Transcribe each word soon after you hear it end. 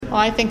Well,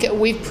 I think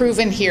we've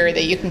proven here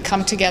that you can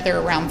come together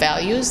around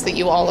values that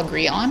you all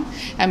agree on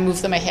and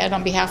move them ahead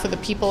on behalf of the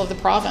people of the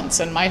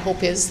province. And my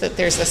hope is that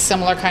there's a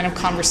similar kind of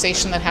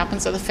conversation that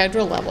happens at the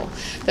federal level,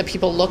 that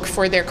people look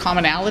for their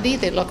commonality,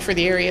 they look for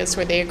the areas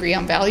where they agree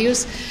on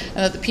values, and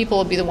that the people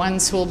will be the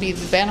ones who will be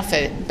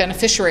the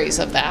beneficiaries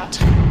of that.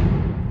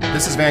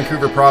 This is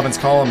Vancouver Province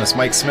columnist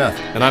Mike Smith.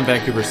 And I'm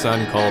Vancouver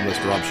Sun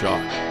columnist Rob Shaw.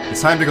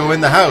 It's time to go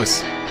in the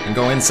House and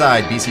go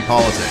inside BC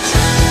politics.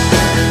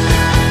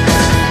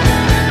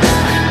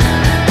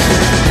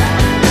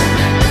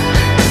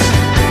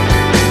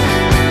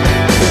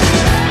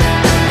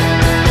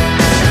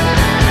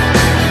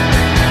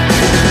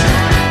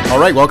 All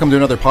right, welcome to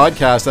another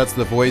podcast. That's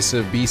the voice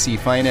of BC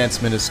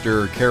Finance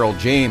Minister Carole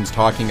James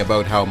talking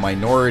about how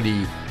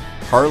minority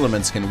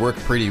parliaments can work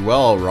pretty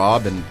well,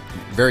 Rob, and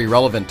very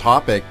relevant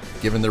topic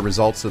given the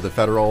results of the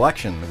federal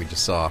election that we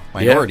just saw.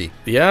 Minority.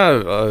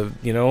 The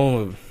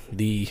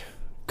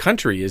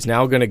country is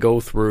now going to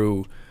go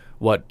through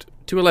what,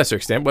 to a lesser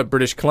extent, what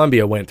British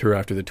Columbia went through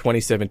after the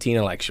 2017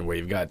 election, where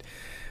you've got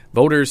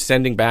voters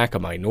sending back a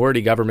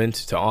minority government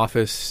to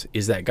office.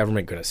 Is that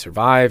government going to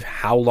survive?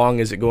 How long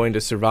is it going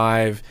to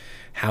survive?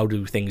 How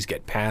do things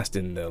get passed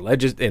in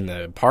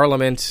the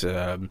parliament?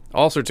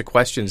 All sorts of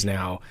questions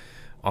now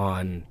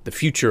on the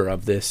future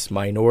of this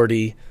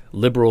minority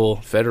liberal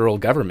federal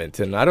government.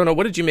 And I don't know,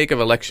 what did you make of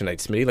election night,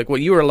 Smitty? Like,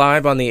 you were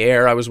live on the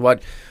air. I was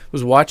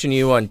watching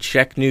you on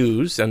Check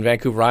News on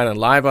Vancouver Island,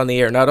 live on the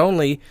air. Not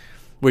only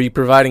were you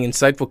providing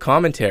insightful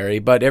commentary,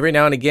 but every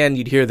now and again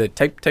you'd hear the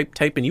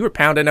type, and you were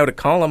pounding out a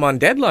column on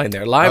Deadline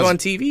there, live on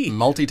TV.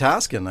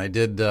 Multitasking. I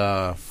did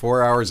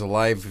 4 hours of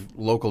live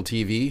local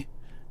TV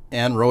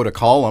and wrote a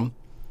column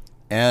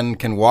and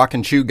can walk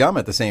and chew gum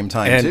at the same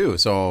time, too.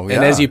 So, yeah.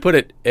 And as you put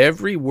it,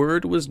 every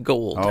word was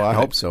gold. Oh, I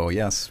hope so,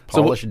 yes.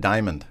 Polished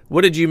diamond.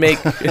 What did you make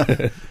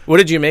What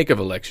did you make of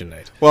election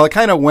night? Well, it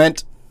kind of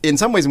went, in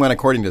some ways, went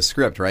according to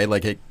script, right?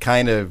 Like, it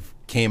kind of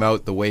came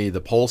out the way the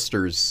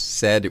pollsters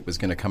said it was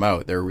going to come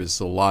out. There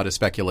was a lot of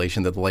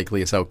speculation that the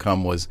likeliest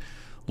outcome was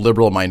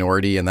Liberal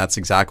minority, and that's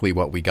exactly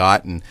what we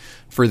got. And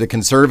for the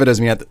Conservatives,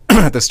 I mean,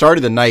 at the start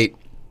of the night,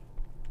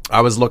 I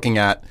was looking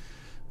at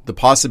the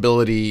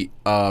possibility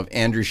of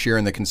Andrew Scheer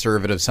and the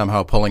Conservatives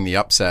somehow pulling the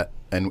upset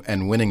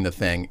and winning the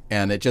thing.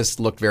 And it just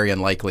looked very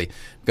unlikely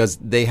because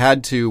they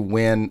had to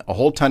win a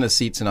whole ton of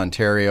seats in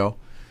Ontario,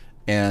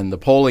 and the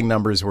polling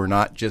numbers were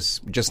not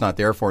just not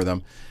there for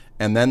them.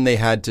 And then they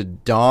had to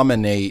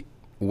dominate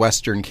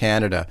Western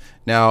Canada.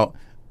 Now,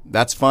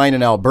 that's fine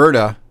in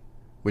Alberta,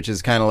 which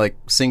is kind of like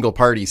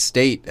single-party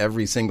state.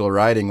 Every single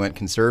riding went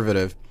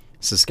Conservative.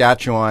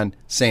 Saskatchewan,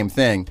 same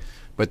thing.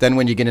 But then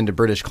when you get into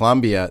British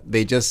Columbia,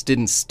 they just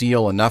didn't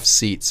steal enough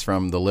seats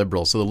from the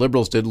Liberals. So the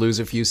Liberals did lose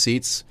a few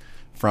seats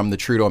from the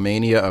Trudeau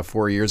mania of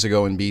 4 years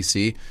ago in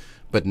BC,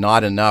 but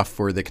not enough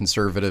for the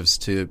Conservatives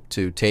to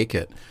take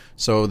it.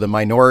 So the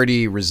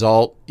minority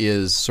result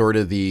is sort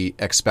of the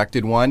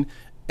expected one.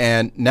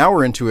 And now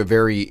we're into a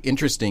very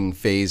interesting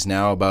phase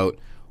now about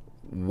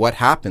what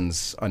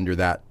happens under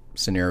that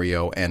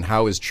scenario and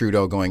how is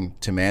Trudeau going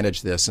to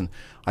manage this. And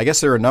I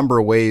guess there are a number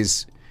of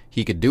ways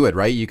he could do it,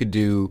 right? You could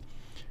do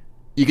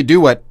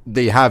what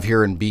they have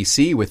here in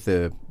BC with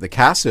the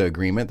CASA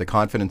agreement, the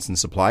Confidence and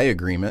Supply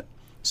Agreement.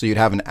 So you'd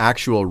have an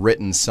actual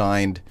written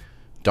signed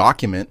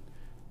document,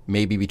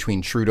 maybe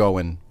between Trudeau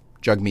and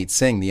Jagmeet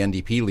Singh, the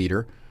NDP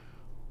leader.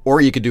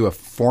 Or you could do a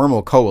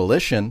formal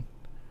coalition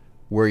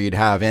where you'd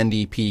have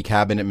NDP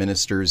cabinet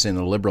ministers in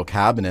a Liberal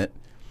cabinet.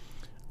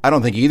 I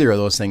don't think either of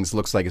those things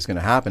looks like it's going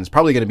to happen. It's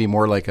probably going to be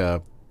more like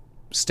a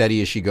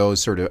steady as she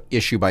goes, sort of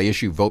issue by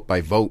issue, vote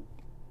by vote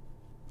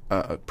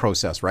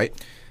process, right?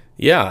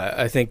 Yeah,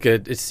 I think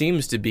it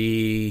seems to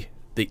be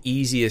the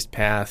easiest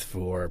path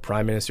for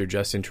Prime Minister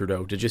Justin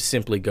Trudeau to just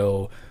simply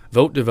go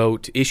vote to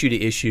vote, issue to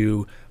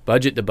issue,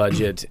 budget to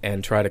budget,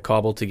 and try to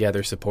cobble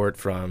together support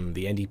from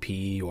the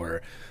NDP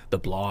or the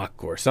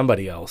Bloc or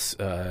somebody else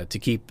to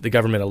keep the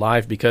government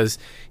alive, because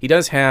he's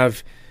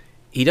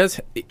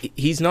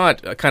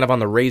not kind of on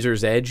the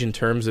razor's edge in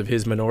terms of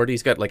his minority.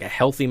 He's got like a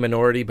healthy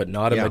minority, but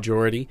not a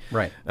majority.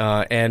 Right.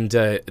 And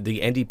the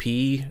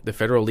NDP, the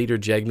federal leader,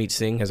 Jagmeet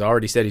Singh, has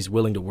already said he's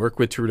willing to work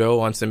with Trudeau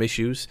on some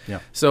issues. Yeah.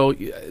 So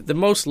the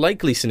most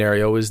likely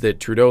scenario is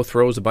that Trudeau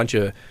throws a bunch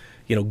of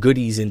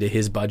goodies into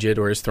his budget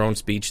or his throne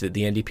speech that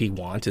the NDP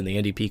want, and the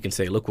NDP can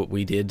say, look what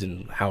we did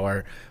and how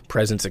our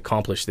presence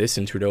accomplished this,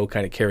 and Trudeau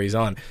kind of carries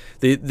on.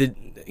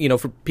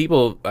 For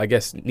people, I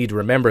guess, need to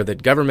remember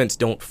that governments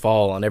don't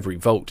fall on every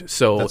vote.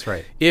 So that's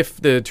right.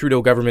 If the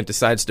Trudeau government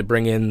decides to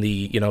bring in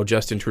the,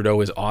 Justin Trudeau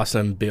is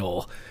awesome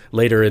bill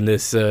later in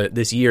this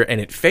year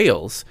and it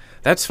fails,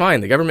 that's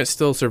fine. The government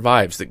still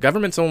survives. The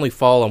governments only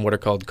fall on what are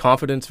called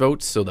confidence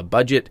votes, so the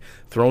budget,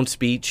 throne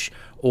speech,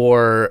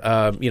 or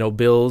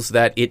bills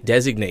that it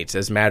designates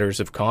as matters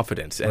of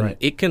confidence, and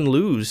it can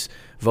lose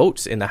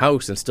votes in the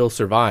House and still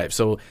survive.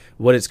 So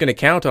what it's going to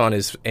count on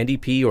is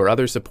NDP or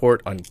other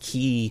support on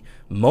key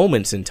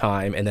moments in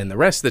time, and then the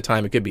rest of the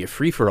time it could be a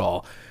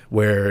free-for-all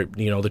where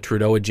the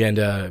Trudeau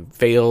agenda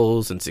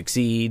fails and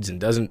succeeds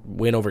and doesn't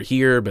win over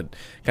here but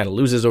kind of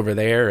loses over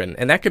there,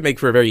 and that could make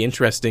for a very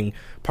interesting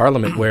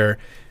parliament where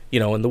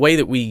in the way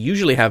that we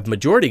usually have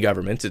majority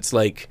governments, it's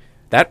like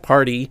that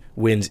party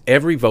wins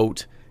every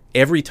vote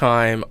every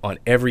time on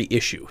every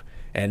issue.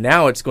 And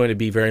now it's going to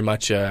be very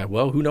much,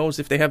 who knows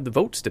if they have the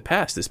votes to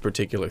pass this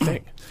particular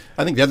thing.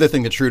 I think the other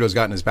thing that Trudeau's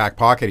got in his back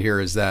pocket here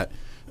is that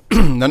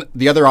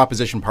the other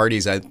opposition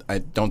parties, I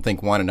don't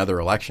think, want another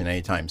election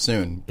anytime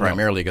soon,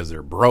 primarily because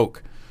they're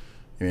broke.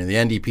 I mean, the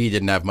NDP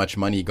didn't have much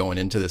money going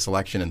into this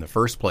election in the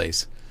first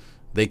place.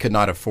 They could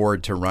not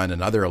afford to run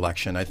another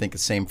election. I think the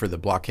same for the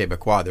Bloc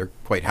Québécois. They're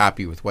quite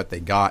happy with what they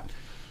got.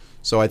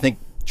 So I think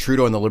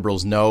Trudeau and the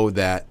Liberals know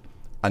that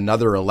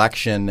another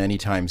election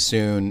anytime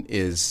soon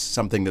is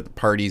something that the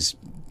parties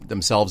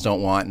themselves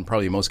don't want, and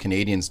probably most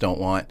Canadians don't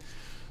want.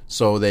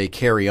 So they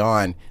carry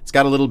on. It's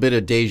got a little bit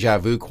of deja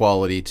vu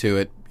quality to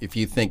it. If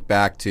you think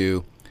back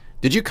to,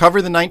 did you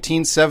cover the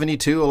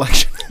 1972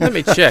 election? Let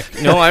me check.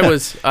 No,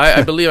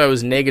 I believe I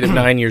was negative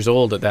 9 years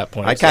old at that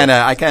point. I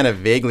kind of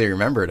vaguely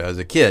remember it. I was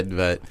a kid,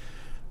 but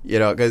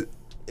because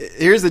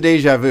here's the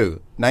deja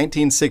vu.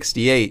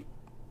 1968,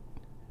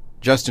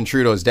 Justin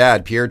Trudeau's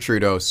dad, Pierre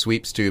Trudeau,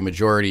 sweeps to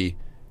majority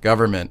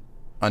government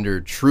under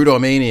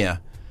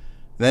Trudeau-mania.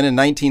 Then in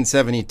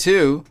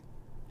 1972,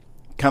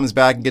 comes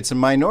back and gets a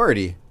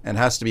minority and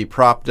has to be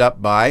propped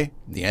up by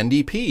the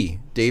NDP.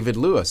 David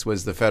Lewis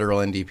was the federal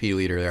NDP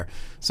leader there.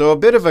 So a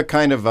bit of a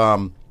kind of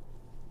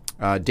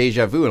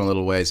deja vu in a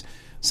little ways.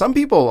 A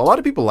lot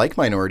of people like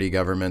minority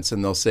governments,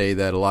 and they'll say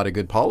that a lot of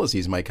good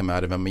policies might come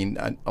out of them. I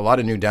mean, a lot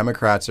of New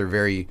Democrats are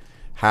very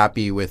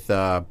happy with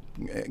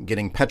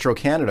getting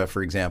Petro-Canada,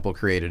 for example,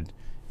 created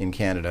in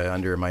Canada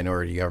under a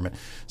minority government.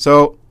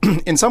 So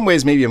in some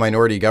ways, maybe a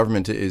minority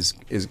government is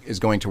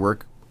going to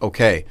work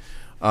okay.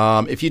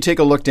 If you take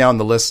a look down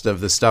the list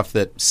of the stuff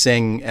that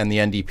Singh and the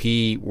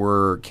NDP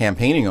were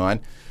campaigning on,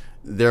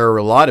 there are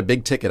a lot of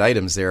big ticket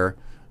items there.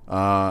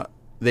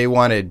 They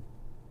wanted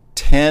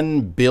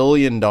 $10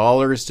 billion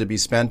to be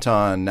spent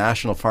on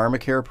National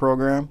Pharmacare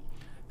program,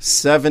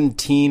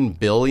 $17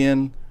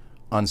 billion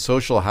on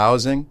social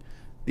housing.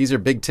 These are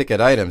big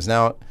ticket items.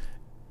 Now,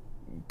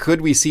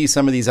 could we see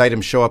some of these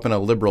items show up in a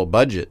Liberal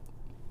budget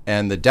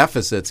and the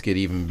deficits get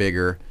even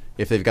bigger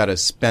if they've got to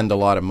spend a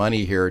lot of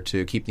money here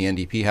to keep the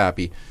NDP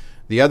happy?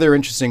 The other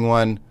interesting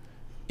one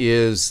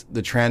is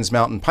the Trans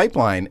Mountain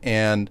Pipeline.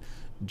 And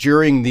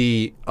during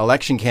the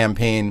election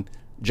campaign,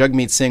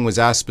 Jagmeet Singh was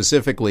asked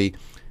specifically,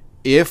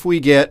 if we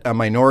get a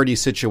minority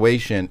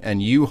situation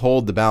and you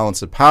hold the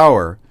balance of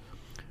power,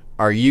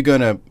 are you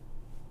going to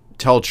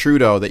tell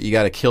Trudeau that you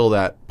got to kill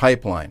that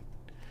pipeline?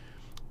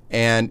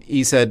 And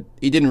he said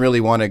he didn't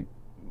really want to,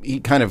 he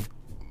kind of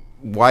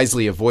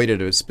wisely avoided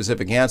a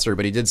specific answer,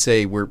 but he did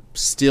say we're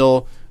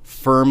still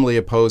firmly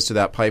opposed to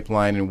that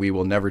pipeline and we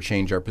will never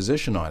change our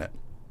position on it.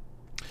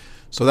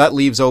 So that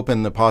leaves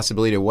open the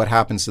possibility of what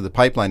happens to the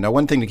pipeline. Now,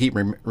 one thing to keep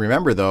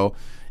remember, though,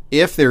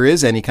 if there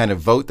is any kind of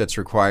vote that's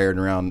required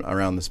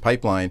around this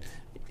pipeline,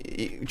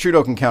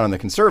 Trudeau can count on the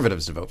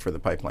Conservatives to vote for the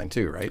pipeline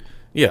too, right?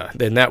 Yeah,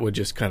 then that would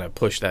just kind of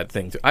push that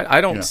thing through.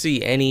 I don't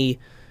see any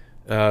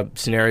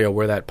scenario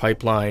where that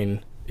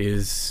pipeline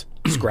is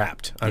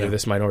scrapped under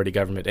this minority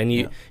government. And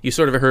you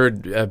sort of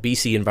heard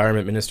BC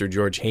Environment Minister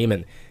George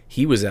Heyman.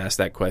 He was asked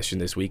that question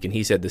this week, and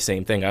he said the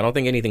same thing. I don't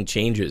think anything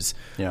changes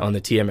on the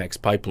TMX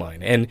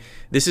pipeline. And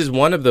this is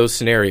one of those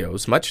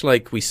scenarios, much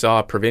like we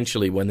saw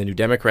provincially when the New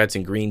Democrats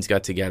and Greens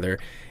got together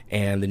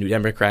and the New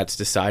Democrats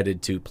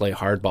decided to play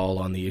hardball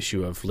on the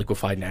issue of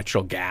liquefied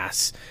natural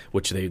gas,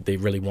 which they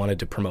really wanted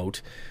to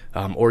promote,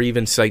 or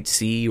even Site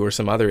C or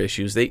some other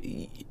issues.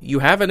 You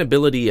have an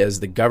ability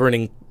as the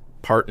governing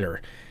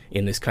partner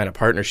in this kind of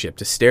partnership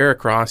to stare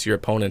across your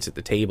opponents at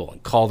the table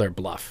and call their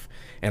bluff.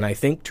 And I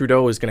think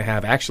Trudeau is going to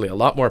have actually a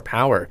lot more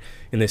power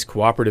in this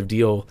cooperative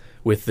deal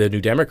with the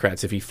New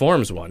Democrats if he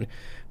forms one,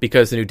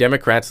 because the New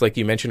Democrats, like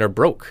you mentioned, are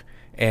broke.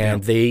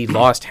 And they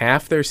lost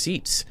half their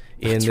seats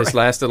in this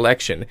last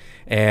election.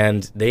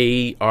 And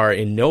they are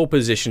in no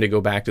position to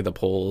go back to the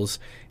polls.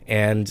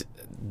 And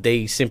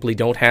they simply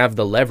don't have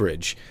the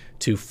leverage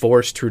to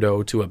force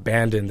Trudeau to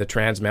abandon the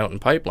Trans Mountain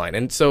Pipeline.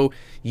 And so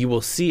you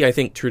will see, I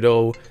think,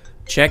 Trudeau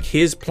check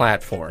his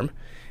platform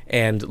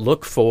and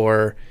look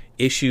for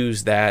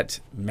issues that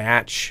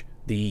match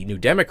the New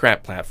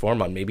Democrat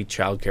platform on maybe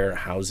childcare,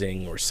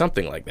 housing, or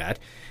something like that,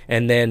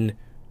 and then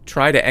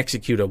try to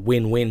execute a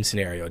win-win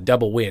scenario, a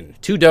double win,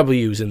 2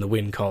 W's in the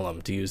win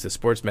column, to use the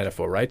sports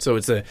metaphor, right? So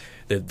it's the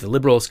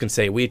Liberals can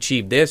say, we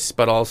achieved this,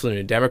 but also the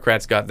New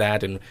Democrats got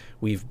that, and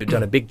we've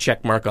done a big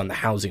check mark on the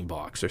housing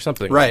box or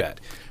something like that.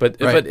 But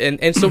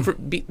so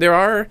there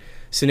are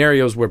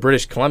scenarios where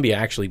British Columbia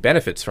actually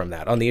benefits from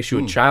that. On the issue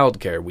of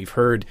childcare, we've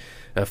heard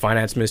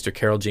Finance Minister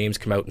Carol James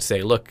come out and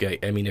say, look,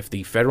 I mean, if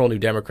the federal New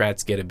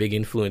Democrats get a big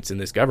influence in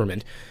this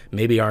government,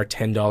 maybe our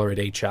 $10 a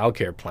day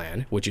childcare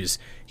plan, which is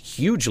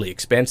hugely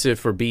expensive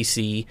for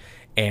BC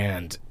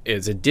and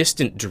is a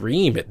distant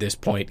dream at this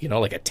point,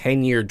 like a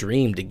 10-year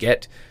dream to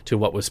get to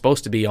what was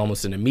supposed to be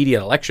almost an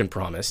immediate election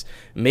promise.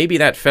 Maybe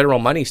that federal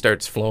money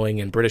starts flowing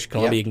and British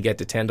Columbia can get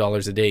to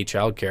 $10 a day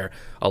childcare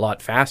a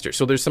lot faster.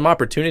 So there's some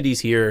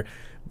opportunities here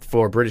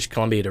for British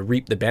Columbia to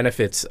reap the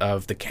benefits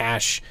of the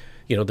cash,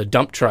 the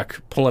dump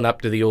truck pulling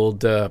up to the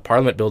old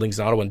Parliament buildings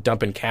in Ottawa and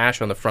dumping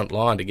cash on the front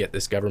lawn to get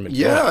this government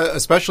going.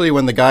 Especially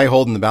when the guy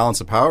holding the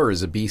balance of power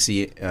is a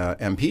BC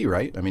MP,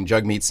 right? I mean,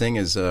 Jagmeet Singh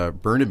is a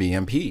Burnaby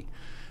MP.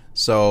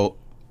 So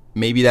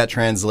maybe that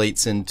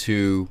translates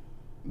into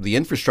the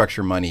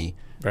infrastructure money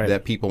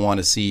that people want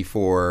to see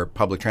for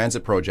public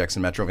transit projects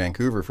in Metro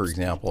Vancouver, for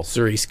example.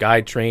 Surrey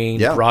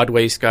SkyTrain,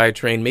 Broadway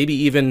SkyTrain, maybe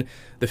even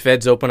the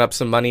feds open up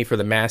some money for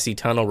the Massey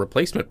Tunnel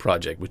replacement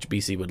project, which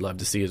BC would love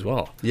to see as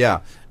well.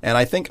 Yeah, and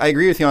I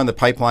agree with you on the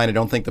pipeline. I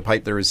don't think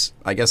there is,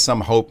 I guess,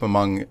 some hope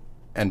among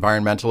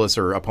environmentalists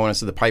or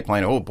opponents of the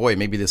pipeline. Oh boy,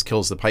 maybe this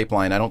kills the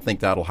pipeline. I don't think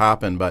that'll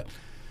happen, but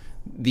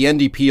the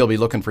NDP will be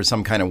looking for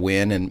some kind of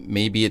win, and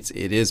maybe it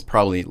is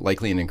probably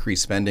likely an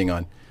increased spending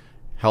on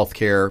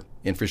healthcare,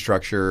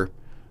 infrastructure,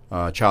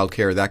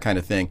 childcare, that kind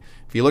of thing.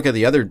 If you look at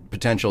the other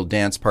potential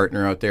dance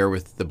partner out there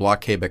with the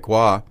Bloc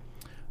Québécois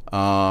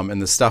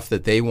and the stuff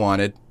that they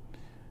wanted,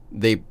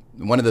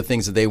 one of the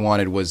things that they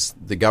wanted was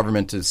the federal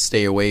government to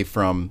stay away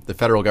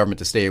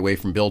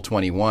from Bill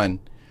 21,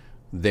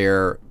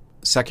 their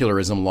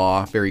secularism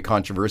law, very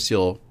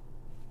controversial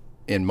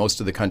in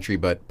most of the country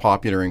but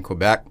popular in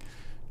Quebec.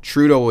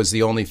 Trudeau was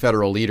the only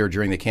federal leader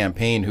during the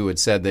campaign who had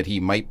said that he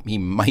might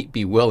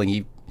be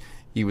willing.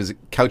 He was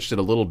couched it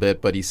a little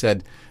bit, but he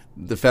said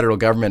the federal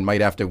government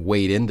might have to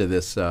wade into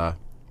this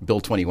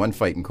Bill 21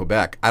 fight in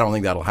Quebec. I don't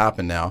think that'll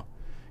happen now,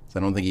 because I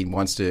don't think he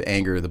wants to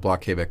anger the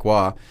Bloc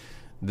Québécois.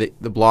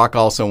 The Bloc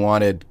also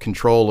wanted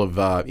control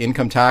of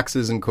income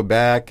taxes in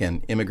Quebec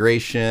and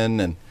immigration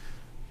and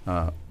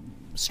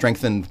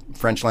strengthened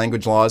French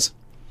language laws.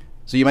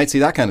 So you might see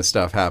that kind of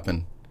stuff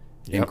happen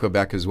in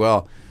Quebec as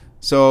well.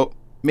 So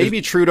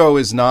maybe Trudeau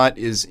is not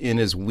in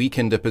as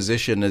weakened a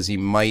position as he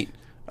might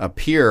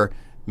appear.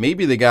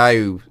 Maybe the guy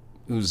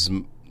who's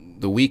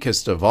the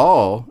weakest of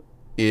all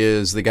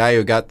is the guy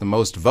who got the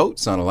most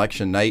votes on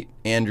election night,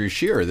 Andrew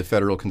Scheer, the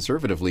federal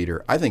Conservative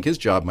leader. I think his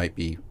job might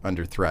be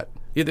under threat.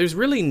 Yeah, there's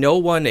really no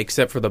one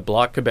except for the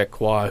Bloc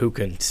Québécois who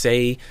can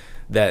say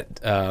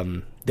that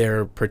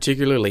they're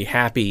particularly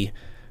happy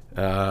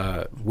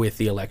with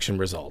the election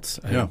results.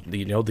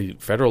 The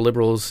federal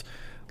Liberals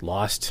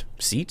lost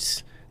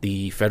seats.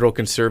 The federal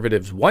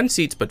Conservatives won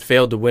seats but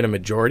failed to win a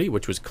majority,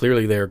 which was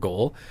clearly their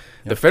goal.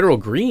 Yep. The federal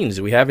Greens,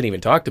 we haven't even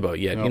talked about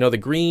yet. Nope. The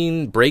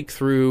Green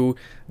breakthrough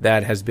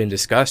that has been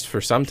discussed for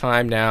some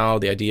time now,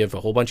 the idea of a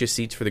whole bunch of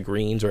seats for the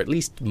Greens, or at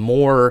least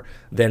more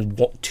than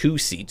 2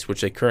 seats, which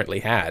they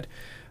currently had,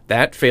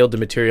 that failed to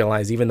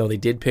materialize, even though they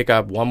did pick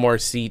up one more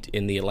seat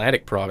in the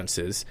Atlantic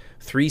provinces.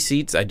 3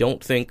 seats, I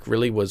don't think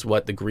really was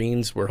what the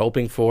Greens were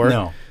hoping for.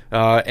 No.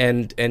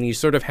 And you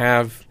sort of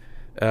have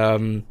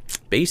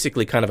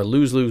basically kind of a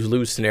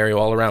lose-lose-lose scenario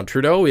all around.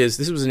 Trudeau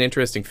this was an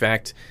interesting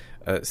fact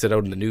set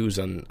out in the news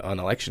on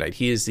election night.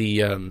 He is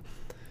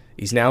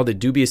he's now the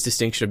dubious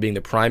distinction of being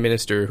the prime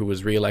minister who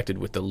was reelected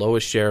with the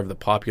lowest share of the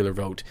popular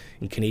vote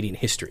in Canadian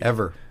history.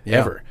 Ever.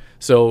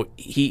 So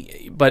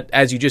but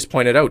as you just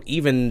pointed out,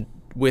 even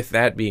with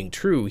that being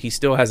true, he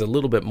still has a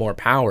little bit more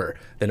power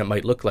than it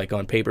might look like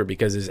on paper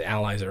because his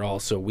allies are all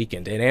so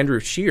weakened. And Andrew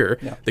Scheer,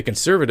 the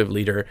Conservative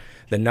leader,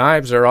 the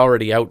knives are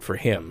already out for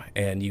him.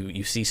 And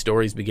you see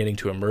stories beginning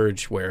to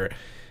emerge where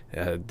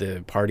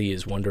the party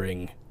is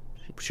wondering,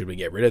 should we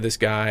get rid of this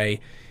guy?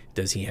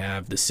 Does he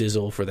have the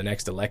sizzle for the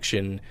next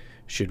election?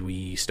 Should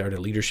we start a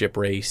leadership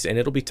race? And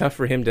it'll be tough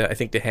for him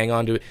to hang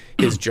on to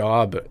his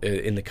job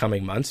in the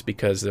coming months,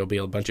 because there'll be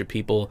a bunch of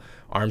people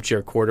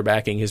armchair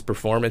quarterbacking his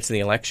performance in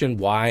the election.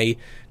 Why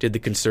did the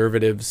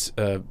Conservatives,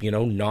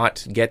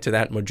 not get to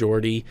that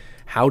majority?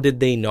 How did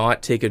they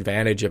not take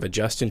advantage of a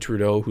Justin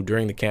Trudeau who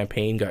during the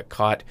campaign got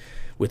caught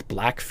with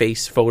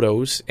blackface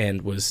photos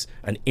and was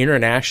an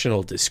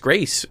international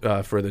disgrace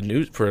for the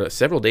news for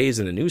several days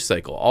in the news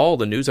cycle? All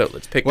the news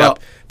outlets picked up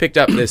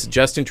this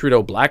Justin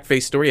Trudeau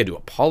blackface story. He had to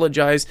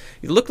apologize.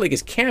 It looked like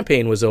his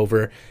campaign was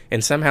over,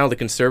 and somehow the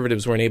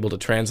Conservatives weren't able to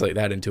translate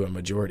that into a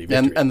majority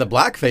victory. And the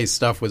blackface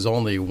stuff was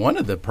only one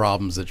of the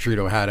problems that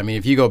Trudeau had. I mean,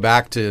 if you go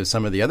back to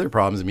some of the other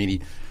problems,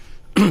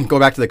 go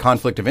back to the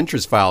conflict of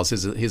interest files,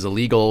 his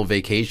illegal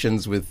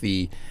vacations with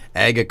the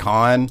Aga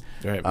Khan,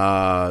 right.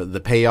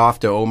 The payoff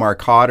to Omar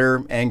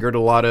Khadr angered a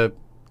lot of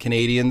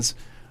Canadians.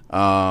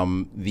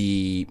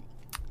 The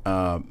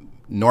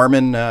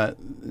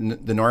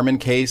Norman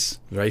case,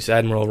 Vice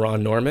Admiral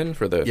Ron Norman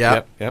for the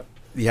yep.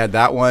 You had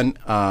that one.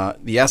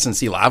 The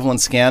SNC-Lavalin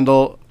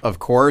scandal, of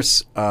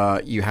course.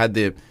 You had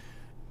the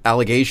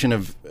allegation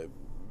of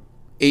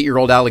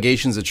 8-year-old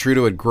allegations that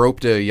Trudeau had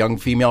groped a young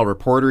female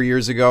reporter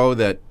years ago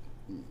that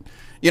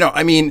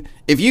I mean,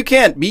 if you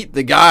can't beat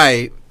the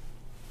guy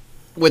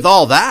with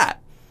all that,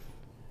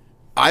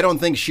 I don't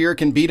think Scheer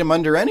can beat him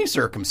under any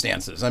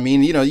circumstances. I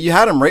mean, you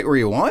had him right where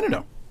you wanted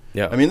him.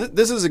 Yeah. I mean,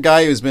 this is a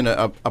guy who's been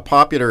a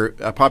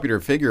popular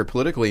figure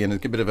politically and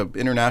a bit of an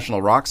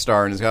international rock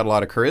star and has got a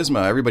lot of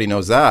charisma. Everybody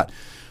knows that.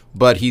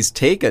 But he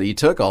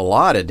took a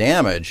lot of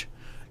damage.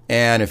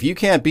 And if you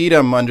can't beat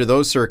him under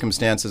those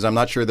circumstances, I'm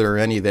not sure there are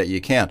any that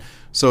you can.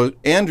 So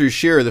Andrew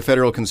Scheer, the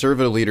federal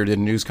Conservative leader, did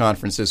a news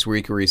conference this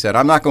week where he said,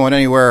 I'm not going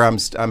anywhere.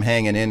 I'm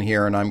hanging in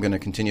here and I'm going to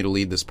continue to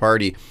lead this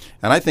party.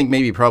 And I think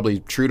maybe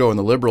probably Trudeau and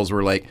the Liberals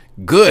were like,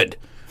 good.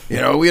 We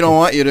don't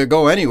want you to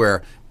go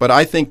anywhere. But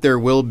I think there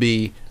will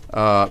be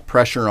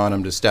pressure on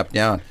him to step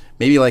down.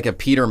 Maybe like a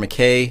Peter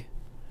MacKay,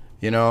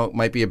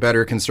 might be a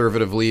better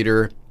Conservative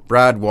leader.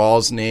 Brad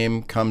Wall's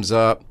name comes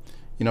up.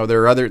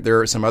 There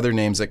are some other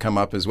names that come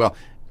up as well.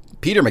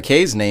 Peter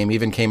MacKay's name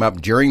even came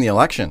up during the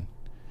election.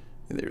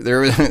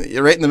 There was,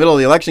 right in the middle of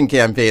the election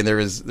campaign, there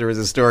was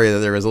a story that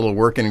there was a little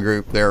working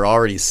group there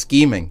already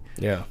scheming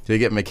to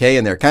get MacKay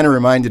in there. Kind of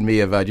reminded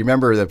me of, do you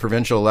remember the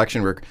provincial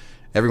election where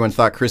everyone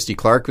thought Christy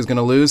Clark was going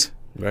to lose?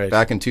 Right.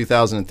 Back in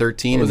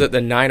 2013. Was it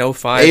the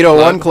 905?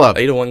 801 Club.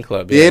 801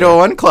 Club. The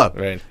 801 Club.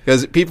 Right.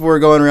 Because people were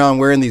going around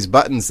wearing these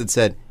buttons that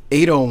said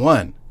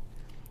 801.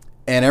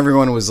 And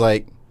everyone was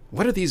like,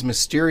 what are these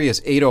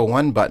mysterious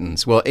 801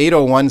 buttons? Well,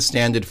 801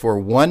 standed for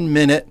 1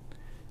 minute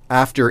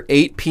after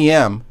 8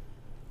 p.m.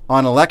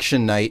 on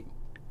election night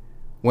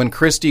when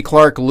Christy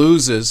Clark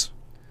loses.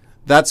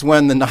 That's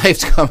when the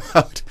knives come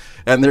out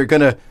and they're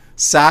going to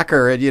sack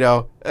her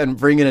and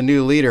bring in a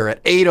new leader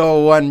at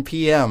 8:01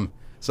 p.m.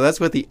 So that's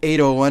what the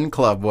 801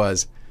 Club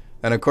was.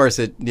 And of course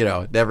it,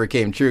 never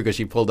came true because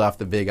she pulled off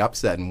the big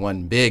upset and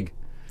won big.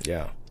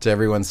 Yeah. To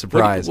everyone's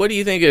surprise. What do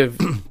you think of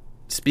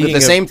speaking But the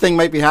of, same thing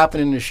might be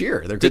happening to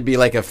Scheer. There could be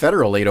like a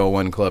federal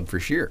 801 Club for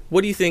Scheer.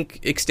 What do you think?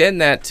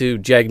 Extend that to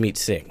Jagmeet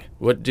Singh.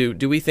 What do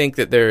we think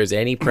that there is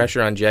any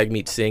pressure on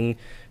Jagmeet Singh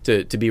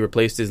to be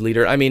replaced as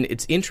leader? I mean,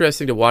 it's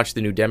interesting to watch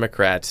the New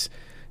Democrats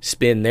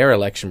spin their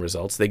election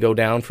results. They go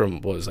down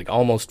from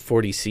almost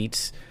 40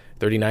 seats,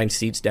 39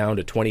 seats down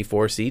to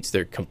 24 seats.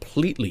 They're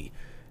completely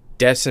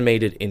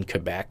decimated in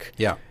Quebec.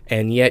 Yeah.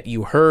 And yet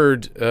you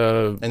heard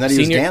and then he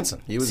was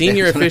dancing.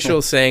 Senior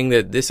officials saying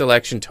that this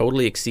election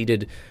totally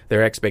exceeded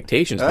their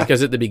expectations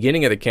because at the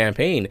beginning of the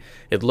campaign,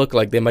 it looked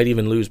like they might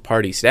even lose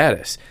party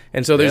status.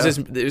 And so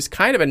there's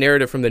kind of a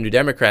narrative from the New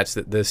Democrats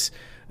that this,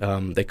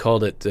 they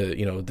called it,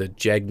 the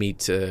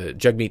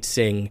Jagmeet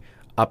Singh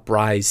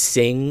Uprise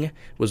Singh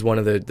was one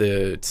of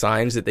the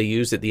signs that they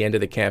used at the end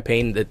of the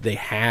campaign, that they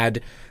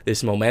had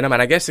this momentum.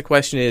 And I guess the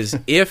question is,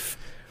 if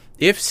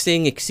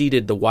Singh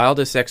exceeded the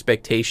wildest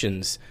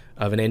expectations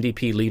of an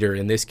NDP leader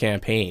in this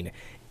campaign,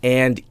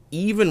 and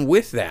even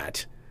with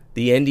that,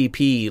 the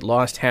NDP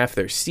lost half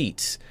their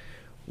seats,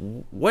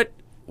 what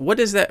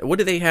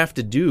do they have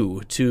to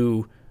do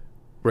to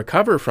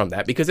recover from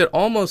that? Because it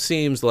almost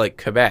seems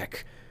like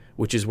Quebec,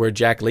 which is where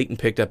Jack Layton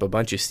picked up a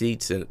bunch of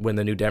seats when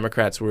the New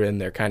Democrats were in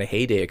their kind of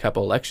heyday a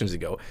couple elections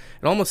ago.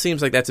 It almost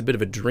seems like that's a bit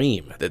of a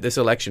dream, that this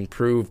election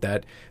proved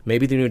that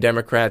maybe the New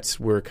Democrats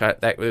were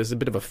that was a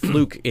bit of a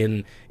fluke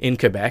in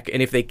Quebec.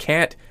 And if they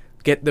can't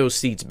get those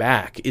seats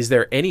back, is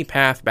there any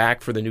path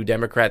back for the New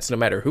Democrats, no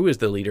matter who is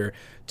the leader,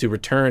 to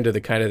return to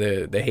the kind of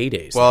the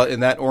heydays? Well,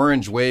 in that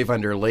orange wave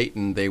under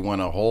Layton, they won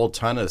a whole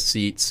ton of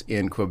seats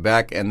in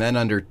Quebec. And then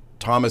under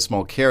Thomas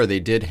Mulcair, they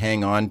did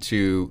hang on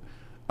to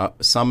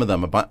some of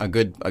them, a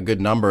good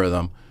number of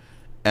them,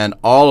 and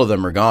all of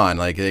them are gone.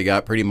 Like, they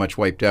got pretty much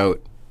wiped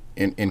out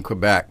in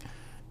Quebec,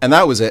 and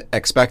that was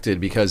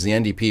expected because the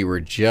NDP were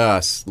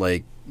just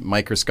like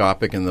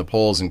microscopic in the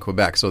polls in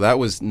Quebec. So that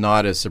was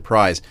not a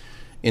surprise.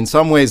 In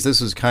some ways, this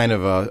was kind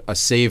of a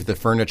save the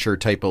furniture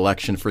type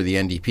election for the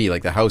NDP.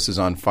 Like, the house is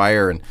on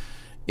fire, and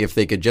if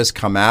they could just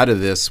come out of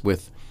this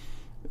with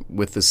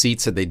the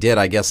seats that they did,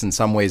 I guess in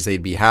some ways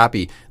they'd be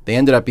happy. They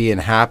ended up being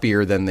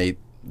happier than they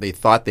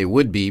thought they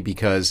would be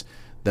because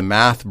the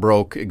math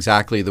broke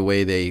exactly the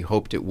way they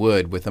hoped it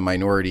would with a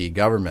minority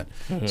government.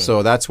 Mm-hmm.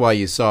 So that's why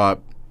you saw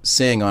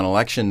Singh on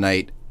election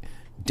night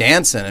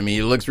dancing. I mean,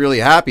 he looks really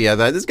happy. I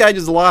thought, this guy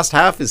just lost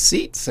half his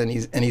seats, and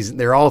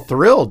they're all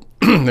thrilled.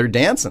 They're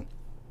dancing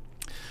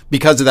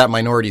because of that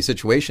minority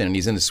situation, and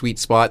he's in a sweet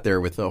spot there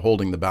with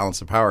holding the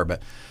balance of power.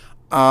 But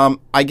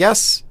I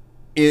guess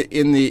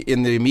in the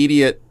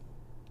immediate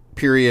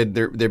period,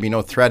 there'd be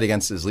no threat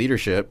against his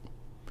leadership,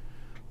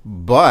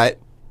 but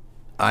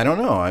I don't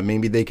know.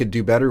 Maybe they could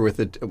do better with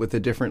a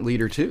different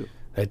leader too.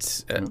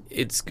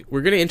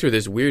 We're going to enter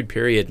this weird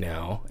period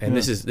now, and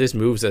this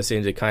moves us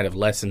into kind of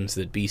lessons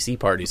that BC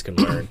parties can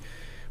learn.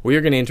 We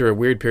are going to enter a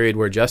weird period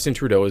where Justin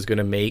Trudeau is going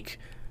to make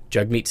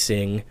Jagmeet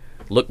Singh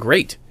look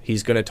great.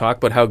 He's going to talk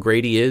about how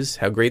great he is,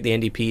 how great the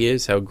NDP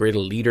is, how great a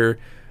leader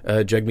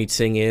Jagmeet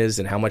Singh is,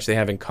 and how much they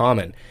have in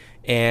common.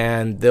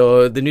 And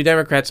the New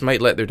Democrats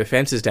might let their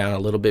defenses down a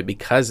little bit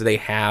because they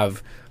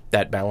have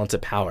that balance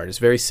of power. It's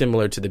very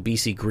similar to the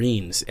BC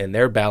Greens and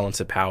their balance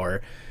of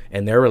power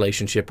and their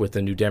relationship with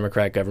the New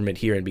Democrat government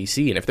here in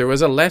BC. And if there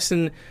was a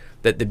lesson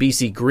that the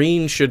BC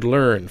Greens should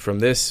learn from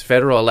this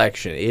federal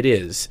election, it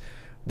is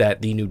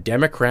that the New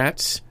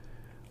Democrats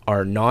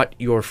are not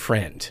your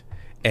friend.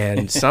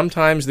 And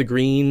sometimes the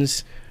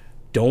Greens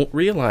don't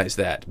realize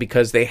that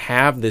because they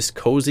have this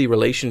cozy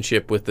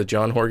relationship with the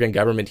John Horgan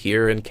government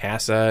here in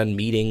CASA and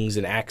meetings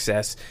and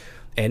access.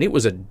 And it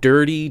was a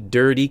dirty,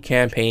 dirty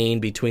campaign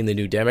between the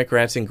New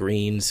Democrats and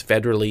Greens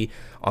federally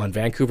on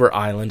Vancouver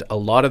Island. A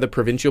lot of the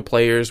provincial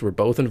players were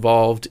both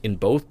involved in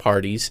both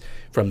parties,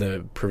 from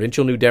the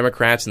provincial New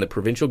Democrats and the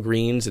provincial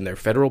Greens and their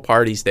federal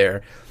parties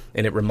there.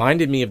 And it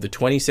reminded me of the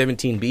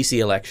 2017 BC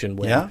election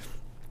when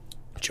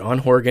John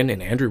Horgan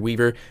and Andrew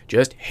Weaver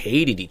just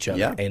hated each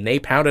other, and they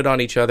pounded on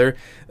each other.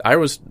 I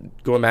was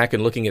going back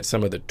and looking at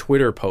some of the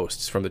Twitter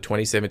posts from the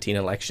 2017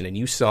 election, and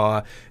you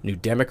saw New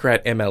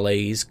Democrat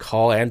MLAs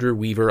call Andrew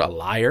Weaver a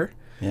liar.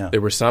 Yeah. There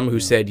were some who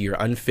said you're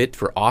unfit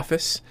for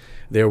office.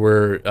 There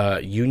were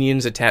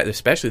unions,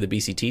 especially the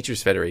BC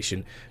Teachers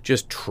Federation,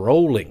 just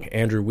trolling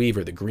Andrew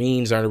Weaver. The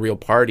Greens aren't a real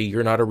party.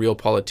 You're not a real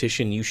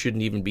politician. You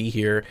shouldn't even be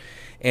here.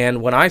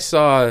 And when I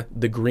saw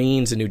the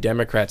Greens and New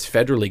Democrats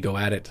federally go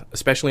at it,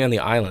 especially on the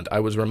island, I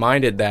was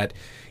reminded that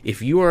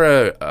if you are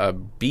a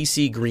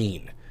BC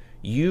Green,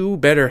 you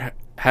better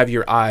have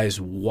your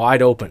eyes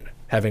wide open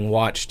having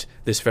watched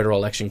this federal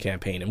election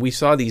campaign. And we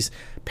saw these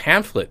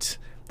pamphlets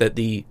that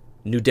the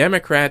New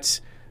Democrats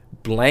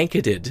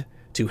blanketed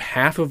to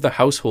half of the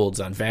households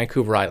on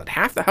Vancouver Island.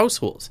 Half the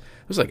households.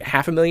 It was like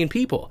 500,000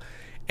 people.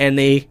 And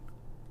they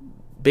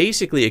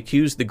basically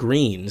accused the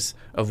Greens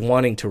of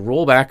wanting to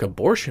roll back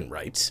abortion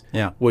rights,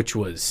 which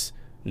was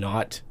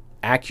not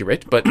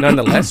accurate, but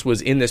nonetheless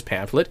was in this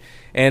pamphlet,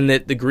 and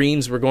that the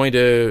Greens were going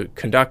to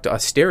conduct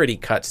austerity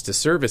cuts to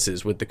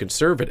services with the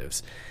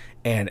Conservatives.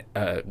 And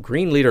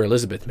Green leader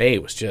Elizabeth May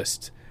was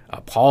just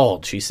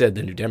appalled. She said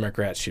the New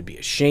Democrats should be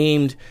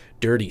ashamed,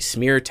 dirty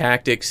smear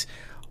tactics.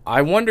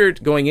 I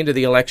wondered going into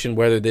the election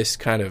whether this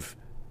kind of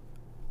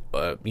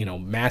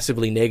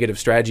massively negative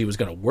strategy was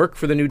going to work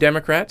for the New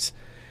Democrats.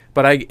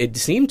 But it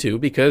seemed to,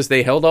 because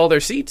they held all their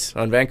seats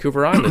on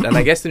Vancouver Island. And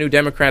I guess the New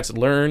Democrats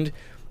learned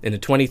in the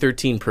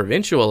 2013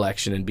 provincial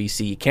election in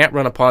BC, you can't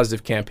run a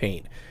positive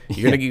campaign.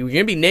 You're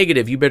gonna be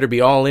negative, you better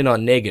be all in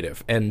on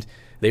negative. And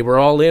they were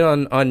all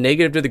in on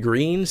negative to the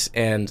Greens,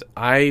 and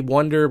I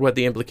wonder what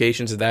the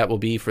implications of that will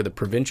be for the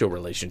provincial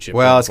relationship.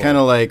 Well, it's kind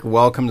of like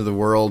welcome to the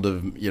world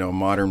of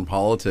modern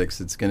politics.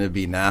 It's going to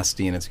be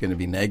nasty and it's going to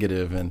be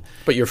negative.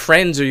 But your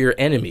friends are your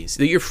enemies.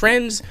 Your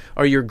friends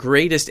are your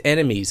greatest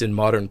enemies in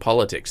modern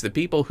politics. The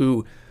people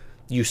who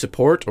you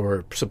support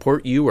or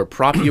support you or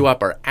prop you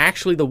up are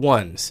actually the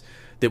ones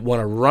that want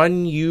to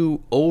run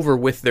you over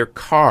with their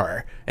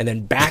car and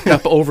then back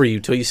up over you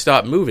till you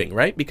stop moving,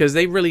 right? Because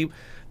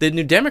the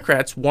New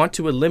Democrats want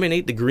to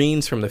eliminate the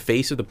Greens from the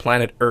face of the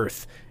planet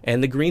Earth,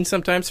 and the Greens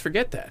sometimes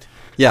forget that.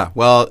 Yeah,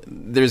 well,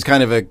 there's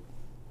kind of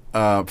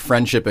a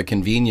friendship of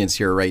convenience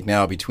here right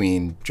now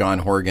between John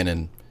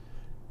Horgan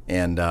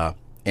and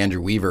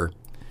Andrew Weaver,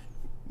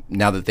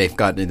 now that they've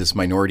gotten into this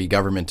minority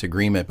government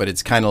agreement. But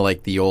it's kind of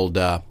like the old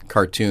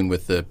cartoon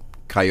with the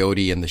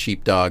coyote and the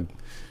sheepdog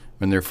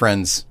when they're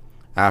friends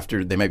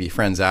they might be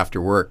friends after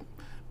work,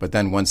 but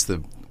then once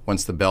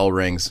the bell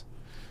rings,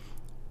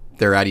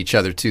 they're at each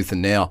other tooth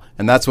and nail.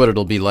 And that's what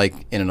it'll be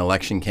like in an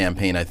election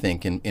campaign, I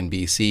think, in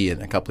BC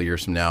in a couple of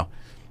years from now.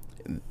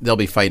 They'll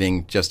be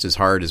fighting just as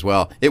hard as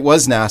well. It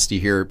was nasty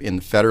here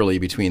federally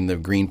between the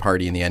Green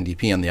Party and the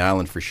NDP on the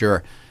island for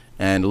sure.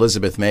 And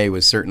Elizabeth May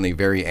was certainly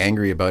very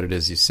angry about it,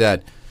 as you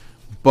said.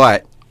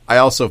 But I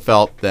also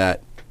felt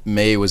that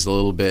May was a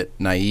little bit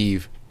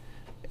naive,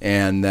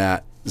 and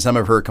that some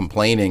of her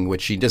complaining,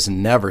 which she just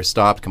never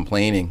stopped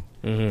complaining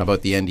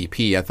about the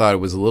NDP, I thought it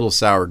was a little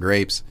sour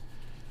grapes,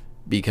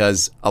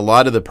 because a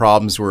lot of the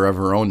problems were of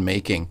her own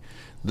making.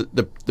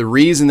 The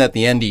reason that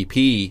the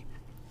NDP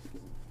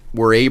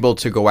were able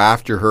to go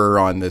after her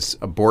on this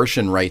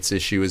abortion rights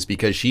issue is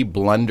because she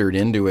blundered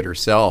into it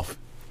herself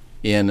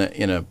in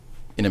a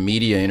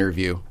media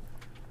interview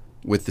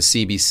with the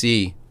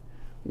CBC,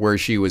 where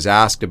she was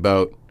asked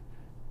about,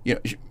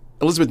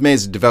 Elizabeth May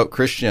is a devout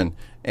Christian,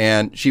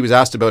 and she was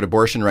asked about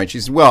abortion rights. She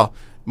said, well,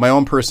 my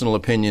own personal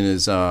opinion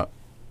is,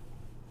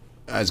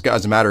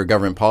 as a matter of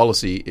government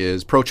policy,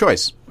 is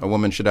pro-choice. A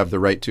woman should have the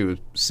right to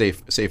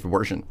safe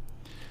abortion.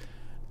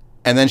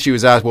 And then she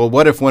was asked, well,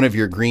 what if one of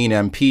your Green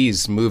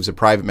MPs moves a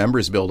private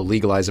member's bill to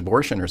legalize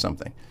abortion or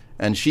something?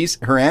 And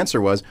her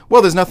answer was,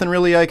 well, there's nothing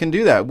really I can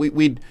do that.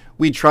 We'd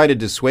try to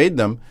dissuade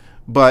them,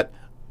 but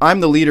I'm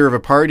the leader of a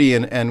party,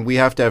 and we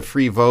have to have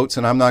free votes,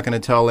 and I'm not going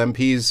to tell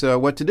MPs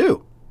what to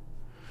do.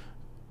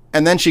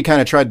 And then she kind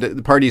of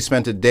the party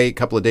spent a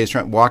couple of days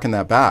walking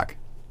that back.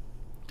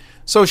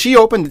 So she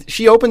opened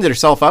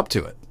herself up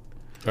to it.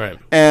 All right.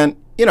 And,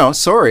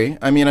 sorry.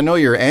 I mean, I know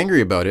you're angry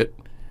about it,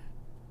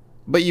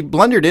 but you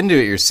blundered into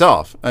it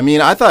yourself. I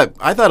mean, I thought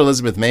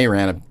Elizabeth May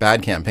ran a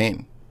bad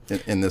campaign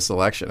in this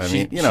election.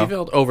 She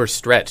felt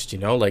overstretched,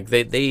 like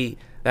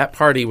that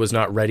party was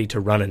not ready to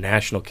run a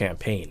national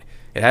campaign.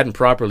 It hadn't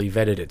properly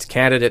vetted its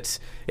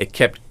candidates. It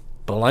kept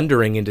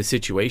blundering into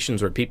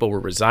situations where people were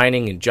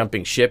resigning and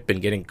jumping ship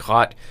and getting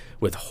caught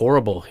with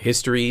horrible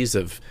histories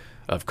of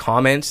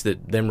comments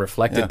that then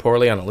reflected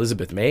poorly on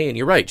Elizabeth May. And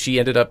you're right, she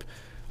ended up,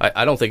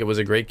 I don't think it was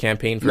a great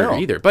campaign for her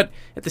either. But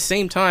at the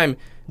same time,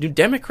 New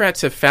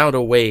Democrats have found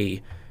a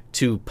way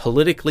to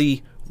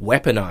politically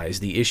weaponize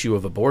the issue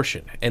of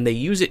abortion, and they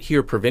use it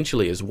here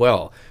provincially as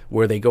well,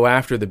 where they go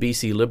after the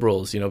BC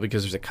Liberals,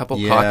 because there's a couple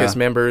caucus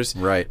members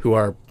who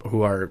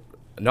are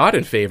not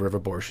in favor of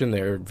abortion.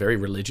 They're very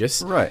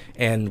religious,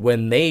 and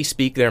when they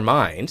speak their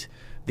mind,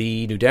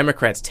 the New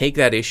Democrats take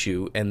that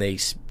issue and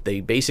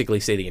they basically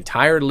say the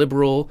entire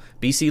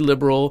BC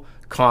Liberal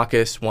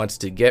caucus wants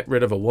to get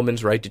rid of a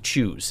woman's right to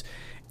choose,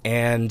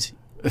 and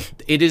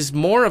it is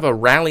more of a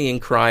rallying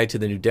cry to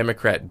the New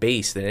Democrat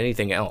base than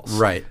anything else.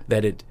 Right.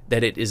 That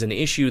it is an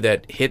issue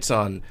that hits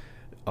on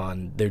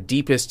their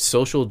deepest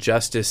social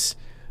justice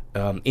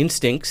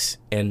instincts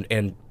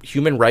and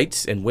human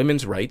rights and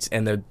women's rights,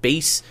 and the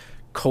base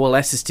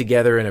coalesces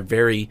together in a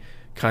very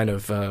kind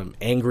of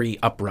angry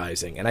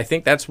uprising. And I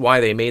think that's why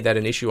they made that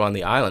an issue on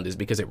the island, is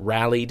because it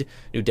rallied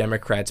New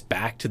Democrats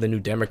back to the New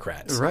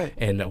Democrats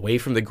and away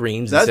from the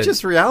Greens. That's said,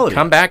 just reality.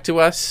 Come back to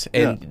us,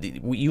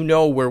 and you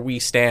know where we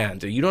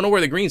stand. You don't know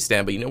where the Greens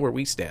stand, but you know where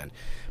we stand.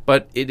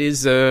 But it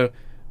is the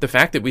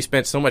fact that we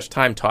spent so much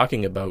time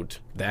talking about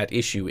that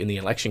issue in the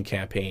election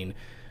campaign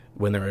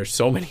when there are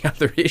so many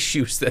other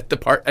issues that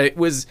it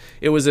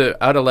was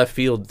a out of left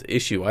field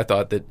issue. I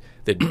thought that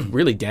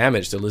really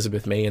damaged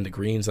Elizabeth May and the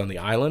Greens on the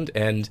island,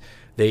 and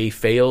they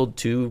failed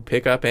to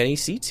pick up any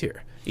seats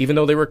here, even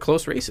though they were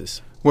close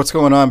races. What's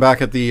going on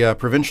back at the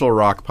provincial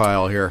rock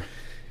pile here?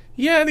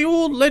 Yeah, the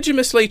old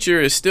legislature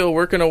is still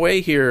working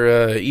away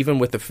here, even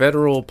with the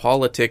federal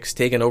politics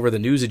taking over the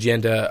news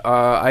agenda.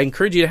 I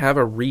encourage you to have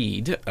a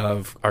read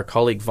of our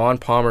colleague Vaughn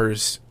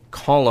Palmer's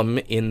column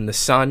in The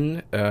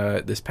Sun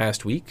this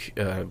past week.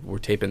 We're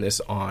taping this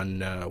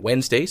on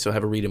Wednesday, so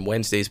have a read in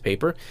Wednesday's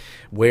paper,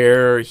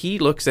 where he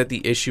looks at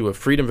the issue of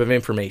freedom of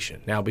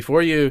information. Now,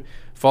 before you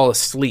fall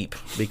asleep,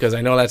 because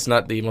I know that's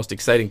not the most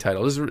exciting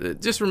title,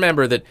 just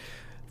remember that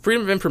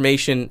freedom of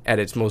information at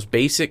its most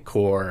basic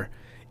core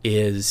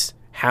is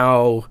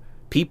how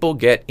people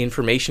get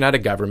information out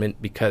of government,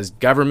 because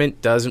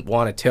government doesn't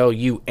want to tell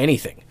you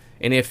anything.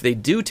 And if they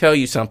do tell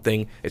you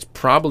something, it's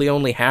probably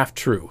only half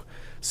true.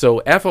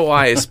 So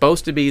FOI is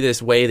supposed to be this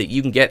way that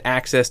you can get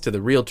access to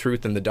the real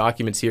truth, and the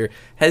documents here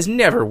has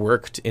never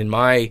worked in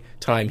my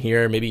time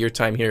here, maybe your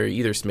time here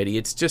either, Smitty.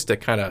 It's just a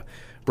kind of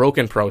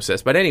broken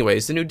process. But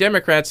anyways, the New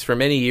Democrats, for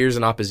many years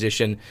in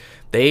opposition,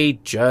 they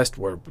just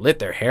lit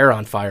their hair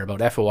on fire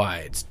about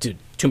FOI. It's too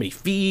many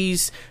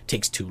fees,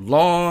 takes too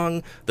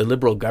long, the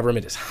Liberal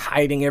government is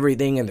hiding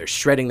everything, and they're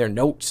shredding their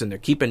notes, and they're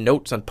keeping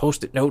notes on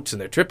Post-it notes,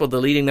 and they're triple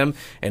deleting them.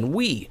 And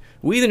we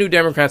the New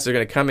Democrats, are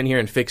going to come in here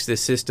and fix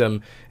this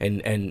system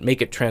and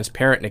make it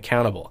transparent and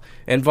accountable.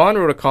 And Vaughn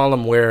wrote a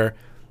column where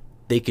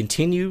the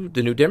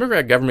New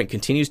Democrat government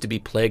continues to be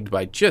plagued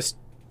by just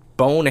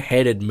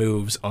boneheaded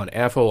moves on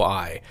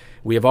FOI.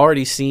 We have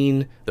already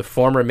seen the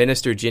former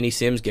minister, Ginny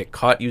Sims, get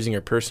caught using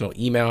her personal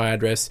email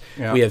address.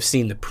 Yeah. We have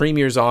seen the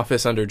Premier's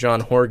office under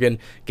John Horgan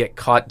get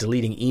caught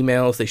deleting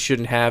emails they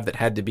shouldn't have that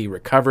had to be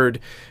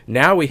recovered.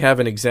 Now we have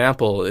an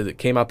example that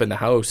came up in the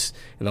House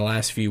in the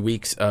last few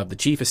weeks of the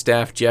Chief of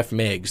Staff, Jeff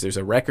Meggs. There's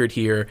a record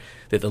here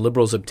that the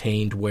Liberals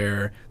obtained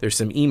where there's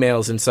some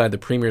emails inside the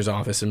Premier's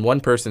office, and one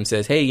person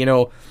says, hey,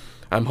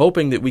 I'm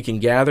hoping that we can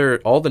gather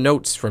all the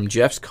notes from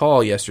Jeff's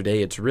call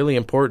yesterday. It's really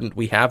important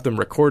we have them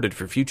recorded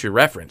for future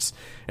reference.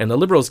 And the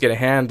Liberals get a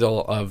hand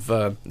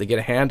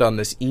on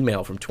this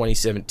email from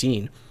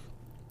 2017,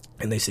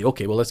 and they say,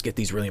 okay, well, let's get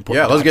these really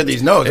important let's get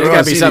these notes.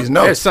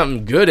 There's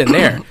something good in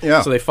there.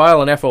 Yeah. So they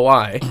file an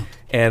FOI,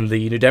 and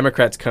the New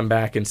Democrats come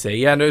back and say,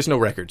 yeah, there's no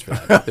records for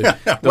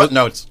that. What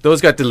notes?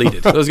 Those got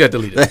deleted.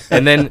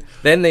 And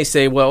then they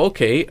say, well,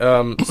 okay,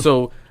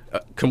 so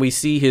can we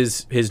see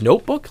his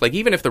notebook? Like,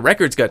 even if the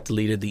records got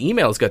deleted, the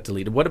emails got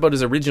deleted, what about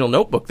his original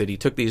notebook that he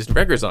took these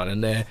records on?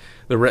 And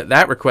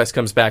that request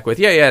comes back with,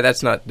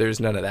 there's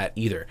none of that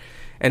either.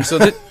 And so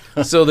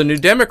the New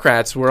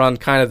Democrats were on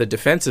kind of the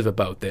defensive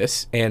about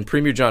this, and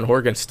Premier John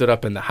Horgan stood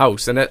up in the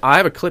House. And I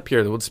have a clip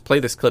here. Let's play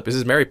this clip. This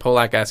is Mary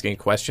Polak asking a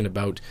question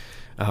about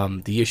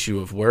the issue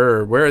of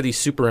where are these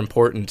super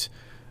important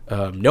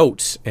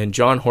notes, and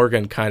John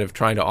Horgan kind of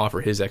trying to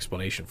offer his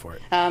explanation for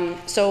it.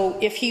 So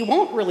if he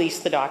won't release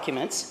the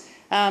documents,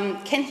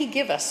 can he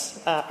give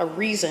us a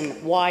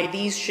reason why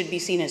these should be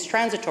seen as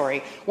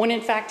transitory, when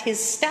in fact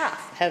his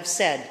staff have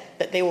said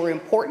that they were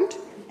important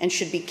and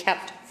should be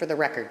kept for the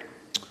record?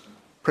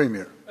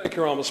 Premier. Thank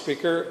you, Honourable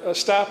Speaker.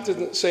 Staff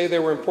didn't say they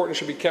were important,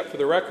 should be kept for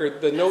the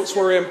record. The notes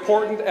were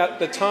important at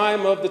the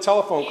time of the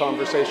telephone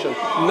conversation,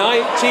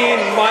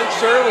 19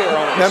 months earlier,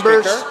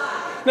 Honourable Speaker.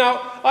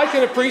 Now, I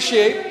can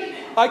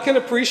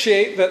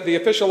appreciate that the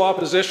official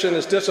opposition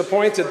is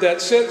disappointed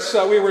that since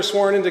we were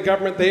sworn into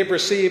government, they've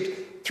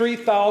received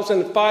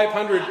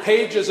 3,500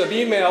 pages of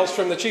emails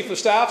from the Chief of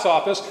Staff's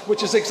office,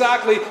 which is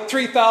exactly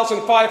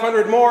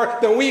 3,500 more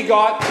than we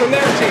got from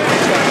their Chief of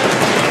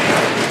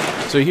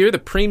Staff. So you hear the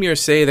premier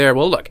say there,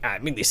 well, look, I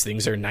mean, these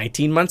things are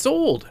 19 months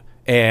old,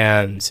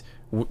 and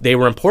they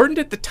were important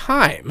at the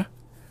time,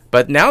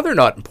 but now they're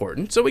not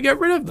important, so we got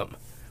rid of them,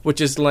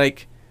 which is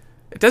like,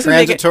 it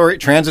doesn't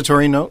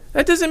transitory note.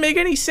 That doesn't make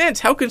any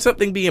sense. How can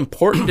something be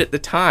important at the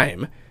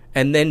time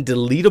and then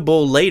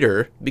deletable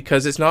later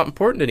because it's not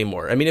important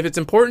anymore? I mean, if it's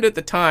important at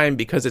the time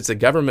because it's a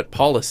government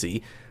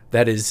policy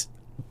that is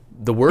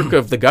the work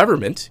of the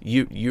government,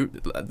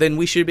 then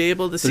we should be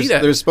able to see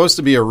that. There's supposed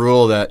to be a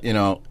rule that,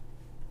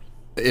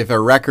 if a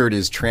record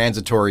is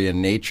transitory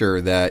in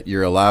nature, that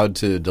you're allowed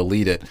to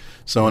delete it.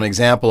 So an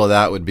example of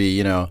that would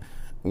be,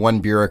 one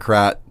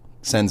bureaucrat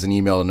sends an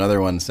email to another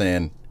one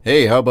saying,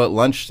 hey, how about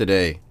lunch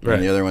today? Right.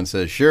 And the other one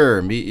says,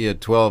 sure, meet you at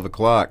 12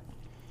 o'clock.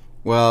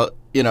 Well,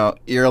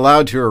 you're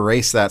allowed to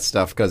erase that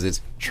stuff because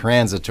it's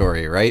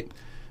transitory, right?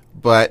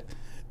 But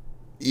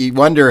you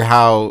wonder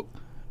how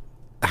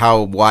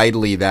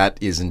widely that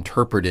is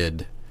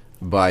interpreted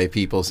by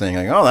people saying,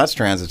 like, oh, that's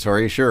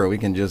transitory. Sure, we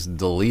can just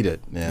delete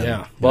it.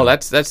 Yeah. Well,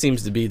 that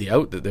seems to be the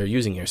out that they're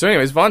using here. So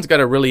anyways, Vaughn's got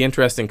a really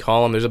interesting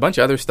column. There's a bunch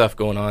of other stuff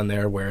going on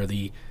there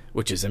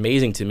which is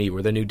amazing to me,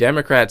 where the New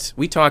Democrats,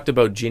 we talked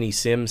about Ginny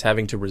Sims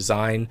having to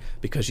resign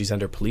because she's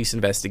under police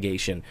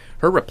investigation.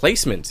 Her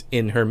replacement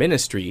in her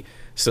ministry,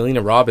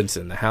 Selena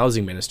Robinson, the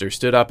housing minister,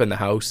 stood up in the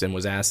House and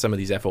was asked some of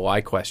these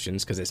FOI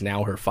questions because it's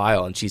now her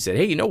file. And she said,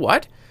 hey, you know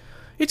what?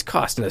 It's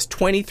costing us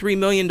 $23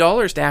 million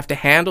to have to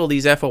handle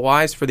these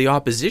FOIs for the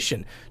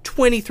opposition.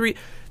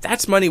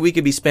 That's money we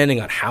could be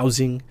spending on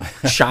housing,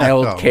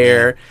 child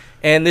care.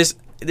 And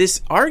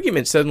this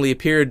argument suddenly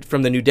appeared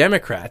from the New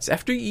Democrats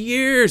after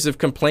years of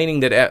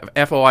complaining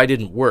that FOI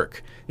didn't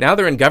work. Now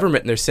they're in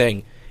government and they're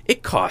saying,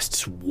 it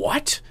costs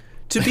what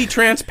to be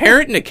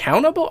transparent and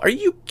accountable? Are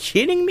you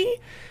kidding me?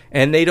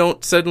 And they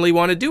don't suddenly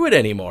want to do it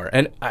anymore.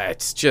 And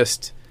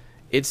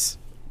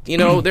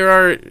there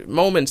are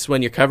moments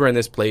when you're covering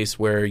this place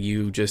where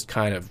you just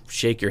kind of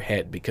shake your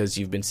head because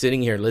you've been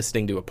sitting here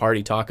listening to a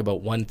party talk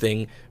about one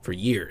thing for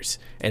years.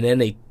 And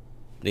then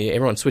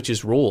everyone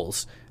switches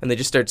roles and they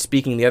just start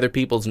speaking the other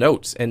people's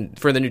notes. And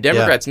for the New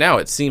Democrats now,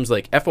 it seems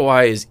like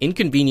FOI is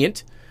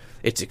inconvenient.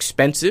 It's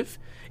expensive.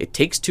 It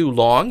takes too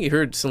long. You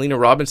heard Selena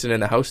Robinson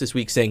in the House this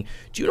week saying,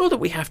 do you know that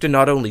we have to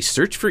not only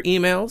search for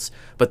emails,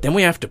 but then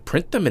we have to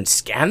print them and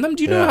scan them?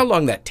 Do you know how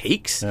long that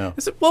takes? Yeah. I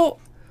said, well,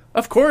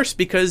 of course,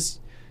 because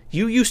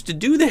you used to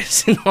do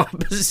this in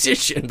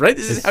opposition, right?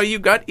 This is how you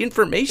got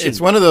information. It's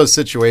one of those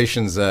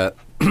situations that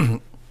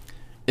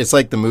it's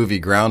like the movie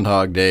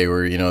Groundhog Day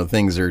where,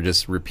 things are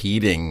just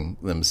repeating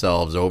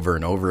themselves over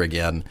and over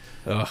again.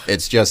 Ugh.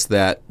 It's just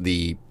that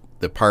the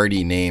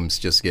party names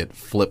just get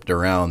flipped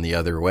around the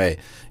other way.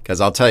 Because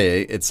I'll tell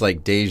you, it's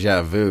like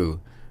deja vu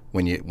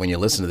when you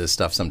listen to this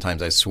stuff.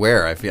 Sometimes I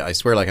swear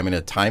like I'm in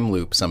a time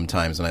loop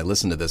sometimes when I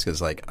listen to this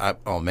because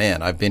oh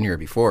man, I've been here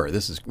before.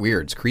 This is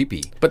weird. It's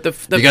creepy. But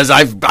because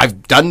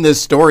I've done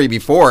this story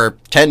before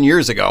 10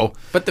 years ago.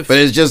 But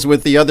it's just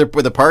with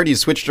the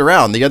parties switched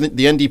around. The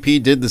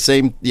NDP did the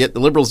same. Yet the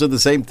Liberals did the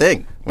same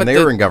thing when they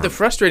were in government. The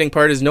frustrating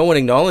part is no one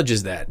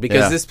acknowledges that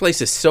because this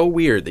place is so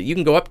weird that you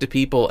can go up to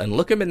people and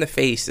look them in the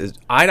face as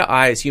eye to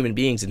eye as human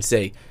beings and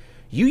say,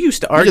 you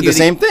used to argue the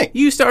same thing.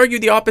 You used to argue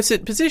the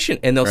opposite position,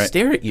 and they'll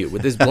stare at you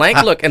with this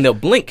blank look, and they'll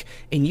blink,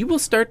 and you will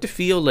start to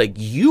feel like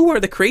you are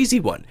the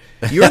crazy one.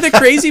 You're the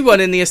crazy one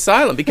in the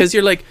asylum because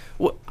you're like,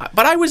 well,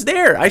 but I was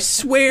there. I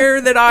swear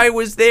that I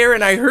was there,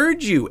 and I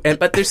heard you.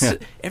 But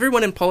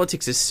everyone in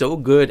politics is so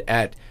good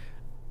at,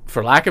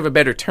 for lack of a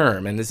better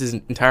term, and this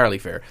isn't entirely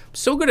fair,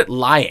 so good at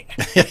lying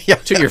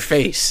to your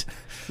face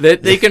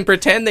that they can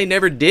pretend they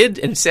never did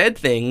and said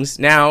things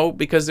now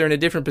because they're in a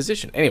different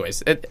position.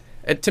 Anyways,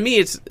 to me,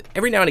 it's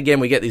every now and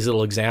again we get these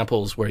little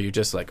examples where you're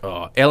just like,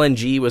 oh,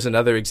 LNG was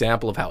another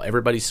example of how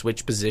everybody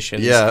switched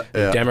positions.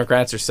 The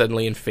Democrats are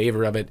suddenly in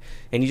favor of it,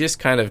 and you just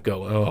kind of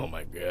go, oh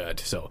my God.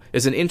 So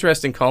it's an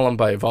interesting column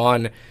by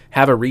Vaughn.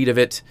 Have a read of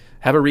it.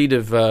 Have a read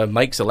of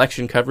Mike's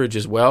election coverage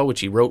as well,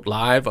 which he wrote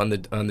live on the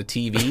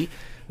TV,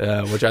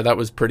 which I thought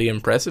was pretty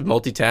impressive.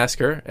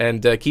 Multitasker,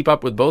 and keep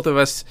up with both of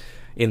us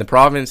in the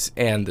province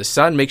and the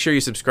Sun. Make sure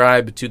you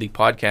subscribe to the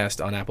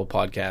podcast on Apple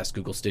Podcasts,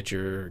 Google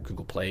Stitcher,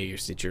 Google Play, or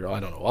Stitcher, I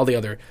don't know, all the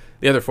other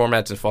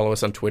formats, and follow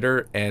us on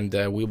Twitter. And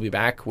we'll be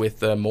back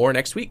with more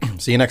next week.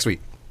 See you next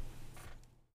week.